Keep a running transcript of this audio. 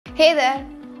Hey there,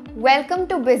 welcome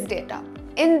to Bizdateup.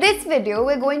 In this video,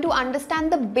 we're going to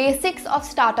understand the basics of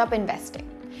startup investing.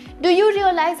 Do you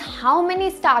realize how many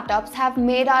startups have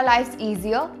made our lives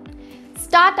easier?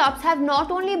 Startups have not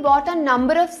only brought a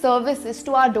number of services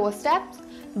to our doorsteps,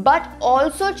 but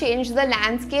also changed the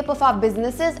landscape of our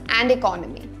businesses and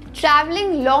economy.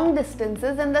 Traveling long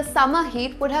distances in the summer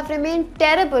heat would have remained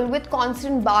terrible with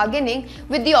constant bargaining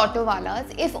with the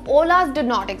autowalas if Olas did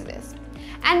not exist.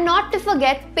 And not to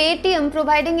forget Paytm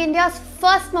providing India's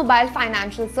first mobile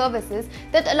financial services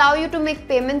that allow you to make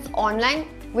payments online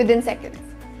within seconds.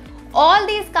 All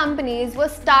these companies were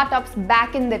startups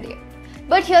back in the day.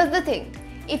 But here's the thing,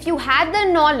 if you had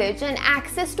the knowledge and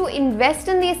access to invest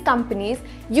in these companies,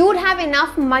 you'd have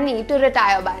enough money to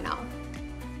retire by now.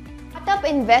 Startup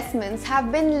investments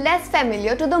have been less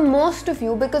familiar to the most of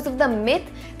you because of the myth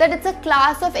that it's a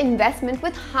class of investment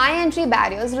with high entry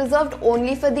barriers reserved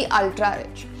only for the ultra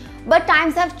rich. But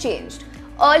times have changed.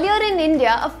 Earlier in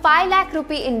India, a 5 lakh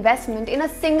rupee investment in a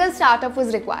single startup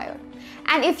was required.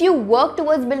 And if you work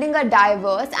towards building a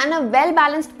diverse and a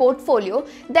well-balanced portfolio,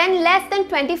 then less than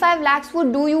 25 lakhs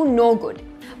would do you no good.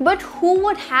 But who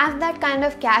would have that kind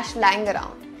of cash lying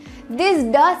around? This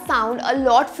does sound a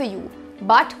lot for you.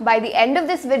 But by the end of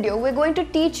this video, we're going to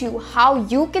teach you how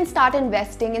you can start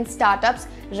investing in startups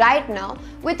right now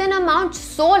with an amount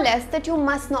so less that you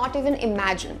must not even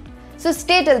imagine. So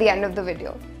stay till the end of the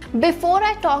video. Before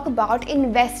I talk about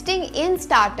investing in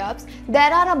startups,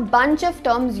 there are a bunch of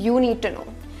terms you need to know.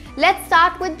 Let's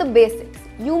start with the basics.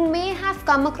 You may have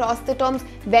come across the terms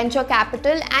venture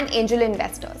capital and angel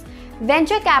investors.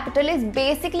 Venture capital is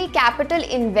basically capital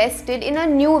invested in a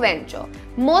new venture,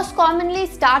 most commonly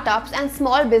startups and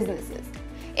small businesses.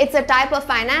 It's a type of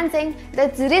financing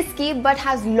that's risky but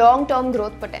has long-term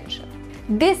growth potential.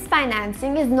 This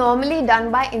financing is normally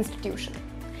done by institutions.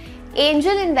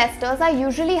 Angel investors are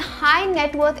usually high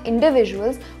net worth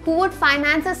individuals who would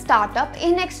finance a startup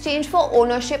in exchange for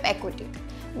ownership equity.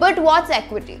 But what's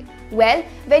equity? Well,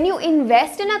 when you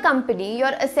invest in a company,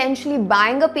 you're essentially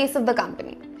buying a piece of the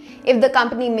company. If the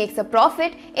company makes a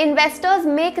profit, investors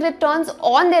make returns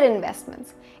on their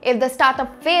investments. If the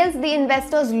startup fails, the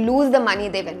investors lose the money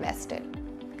they've invested.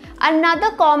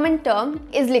 Another common term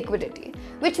is liquidity,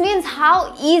 which means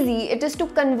how easy it is to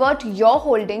convert your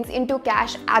holdings into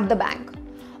cash at the bank.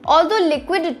 Although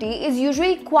liquidity is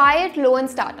usually quite low in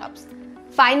startups.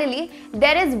 Finally,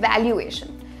 there is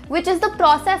valuation, which is the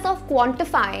process of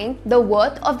quantifying the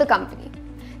worth of the company.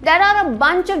 There are a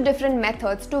bunch of different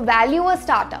methods to value a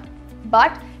startup,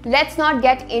 but let's not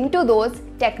get into those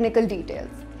technical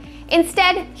details.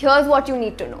 Instead, here's what you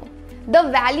need to know. The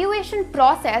valuation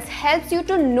process helps you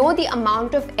to know the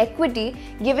amount of equity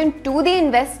given to the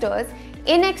investors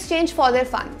in exchange for their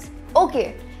funds.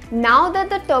 Okay, now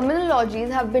that the terminologies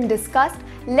have been discussed,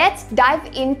 let's dive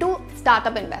into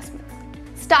startup investments.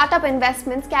 Startup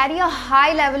investments carry a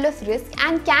high level of risk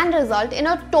and can result in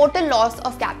a total loss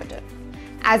of capital.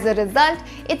 As a result,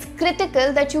 it's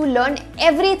critical that you learn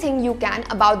everything you can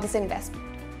about this investment.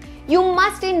 You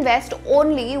must invest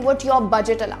only what your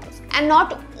budget allows and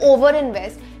not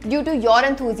overinvest due to your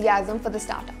enthusiasm for the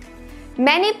startup.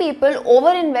 Many people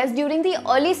overinvest during the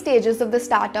early stages of the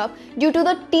startup due to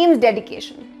the team's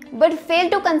dedication, but fail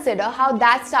to consider how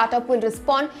that startup will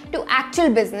respond to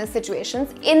actual business situations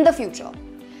in the future.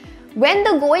 When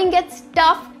the going gets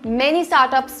tough, many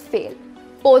startups fail,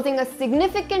 posing a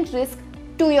significant risk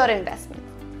to your investment.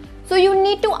 So you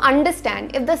need to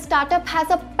understand if the startup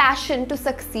has a passion to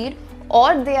succeed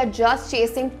or they are just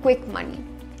chasing quick money.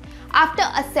 After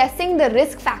assessing the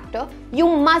risk factor, you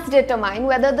must determine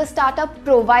whether the startup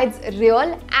provides real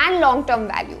and long-term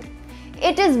value.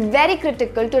 It is very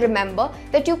critical to remember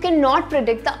that you cannot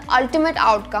predict the ultimate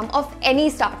outcome of any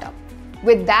startup.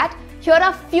 With that, here are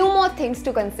a few more things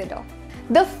to consider.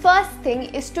 The first thing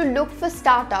is to look for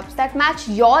startups that match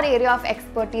your area of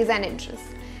expertise and interest.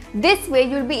 This way,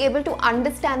 you'll be able to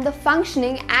understand the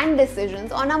functioning and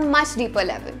decisions on a much deeper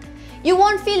level. You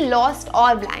won't feel lost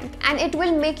or blank, and it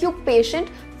will make you patient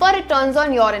for returns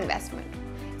on your investment.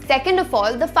 Second of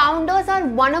all, the founders are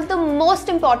one of the most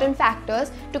important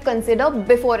factors to consider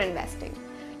before investing.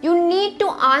 You need to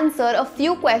answer a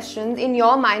few questions in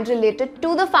your mind related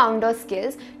to the founder's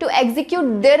skills to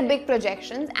execute their big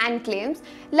projections and claims,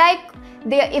 like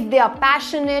if they are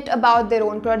passionate about their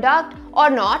own product or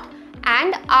not.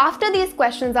 And after these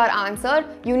questions are answered,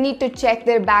 you need to check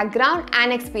their background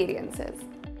and experiences.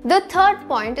 The third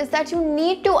point is that you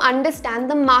need to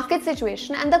understand the market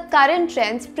situation and the current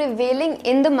trends prevailing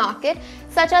in the market,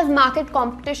 such as market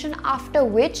competition, after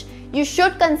which you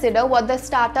should consider what the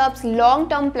startup's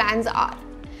long-term plans are.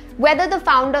 whether the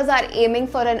founders are aiming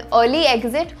for an early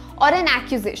exit or an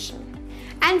acquisition.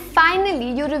 And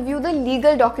finally, you review the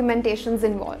legal documentations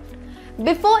involved.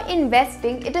 Before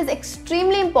investing, it is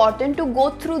extremely important to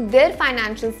go through their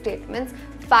financial statements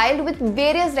filed with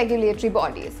various regulatory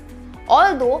bodies.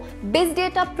 Although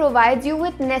Bizdateup provides you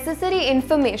with necessary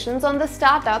information on the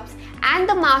startups and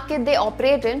the market they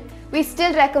operate in, we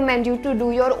still recommend you to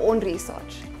do your own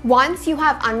research. Once you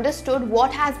have understood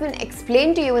what has been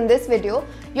explained to you in this video,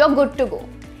 you're good to go.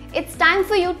 It's time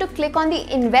for you to click on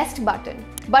the invest button.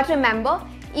 But remember,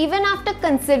 even after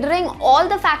considering all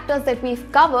the factors that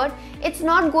we've covered, it's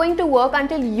not going to work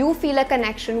until you feel a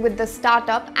connection with the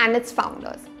startup and its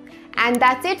founders. And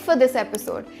that's it for this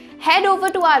episode. Head over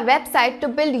to our website to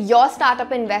build your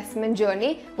startup investment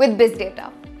journey with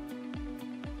Bizdateup.